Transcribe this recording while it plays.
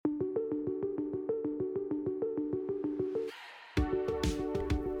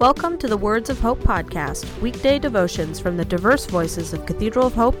Welcome to the Words of Hope podcast, weekday devotions from the diverse voices of Cathedral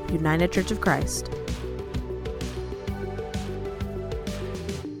of Hope, United Church of Christ.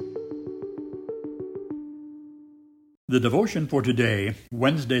 The devotion for today,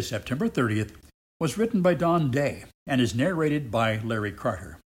 Wednesday, September 30th, was written by Don Day and is narrated by Larry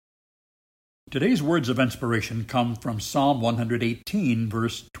Carter. Today's words of inspiration come from Psalm 118,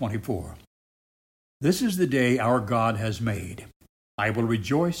 verse 24. This is the day our God has made. I will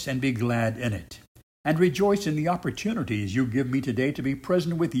rejoice and be glad in it, and rejoice in the opportunities you give me today to be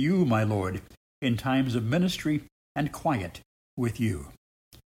present with you, my Lord, in times of ministry and quiet with you.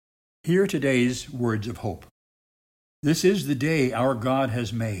 Hear today's words of hope. This is the day our God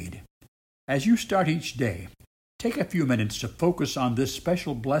has made. As you start each day, take a few minutes to focus on this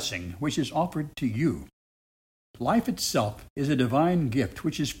special blessing which is offered to you. Life itself is a divine gift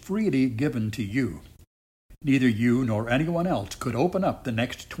which is freely given to you. Neither you nor anyone else could open up the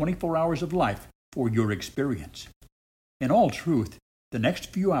next 24 hours of life for your experience. In all truth, the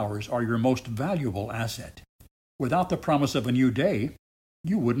next few hours are your most valuable asset. Without the promise of a new day,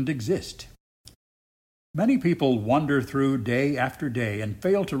 you wouldn't exist. Many people wander through day after day and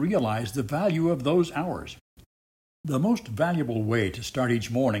fail to realize the value of those hours. The most valuable way to start each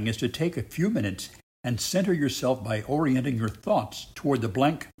morning is to take a few minutes and center yourself by orienting your thoughts toward the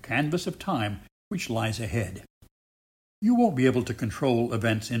blank canvas of time which lies ahead. You won't be able to control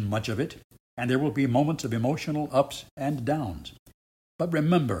events in much of it, and there will be moments of emotional ups and downs. But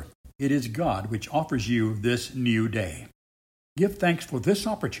remember, it is God which offers you this new day. Give thanks for this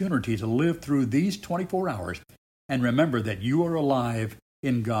opportunity to live through these 24 hours, and remember that you are alive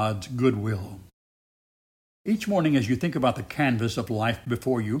in God's goodwill. Each morning as you think about the canvas of life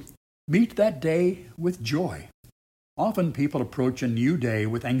before you, meet that day with joy. Often people approach a new day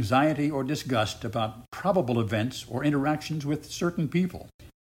with anxiety or disgust about probable events or interactions with certain people.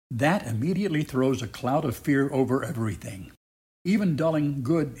 That immediately throws a cloud of fear over everything, even dulling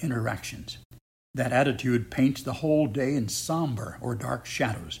good interactions. That attitude paints the whole day in somber or dark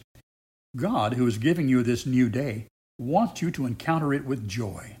shadows. God, who is giving you this new day, wants you to encounter it with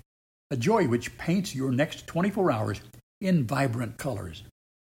joy, a joy which paints your next 24 hours in vibrant colors.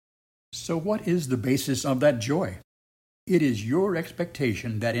 So what is the basis of that joy? It is your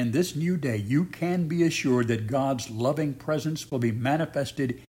expectation that in this new day you can be assured that God's loving presence will be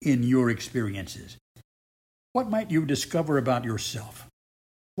manifested in your experiences. What might you discover about yourself?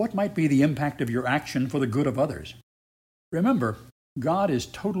 What might be the impact of your action for the good of others? Remember, God is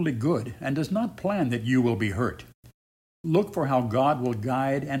totally good and does not plan that you will be hurt. Look for how God will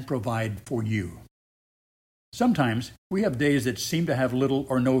guide and provide for you. Sometimes we have days that seem to have little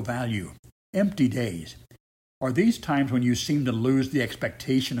or no value, empty days. Are these times when you seem to lose the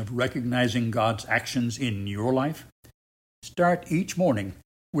expectation of recognizing God's actions in your life? Start each morning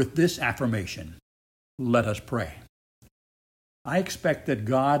with this affirmation. Let us pray. I expect that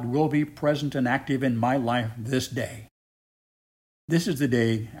God will be present and active in my life this day. This is the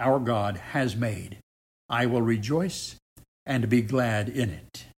day our God has made. I will rejoice and be glad in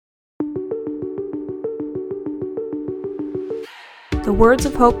it. The Words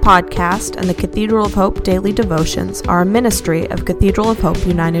of Hope podcast and the Cathedral of Hope daily devotions are a ministry of Cathedral of Hope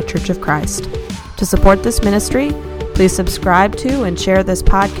United Church of Christ. To support this ministry, please subscribe to and share this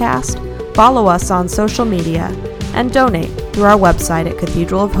podcast, follow us on social media, and donate through our website at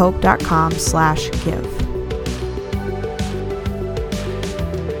cathedralofhope.com/give.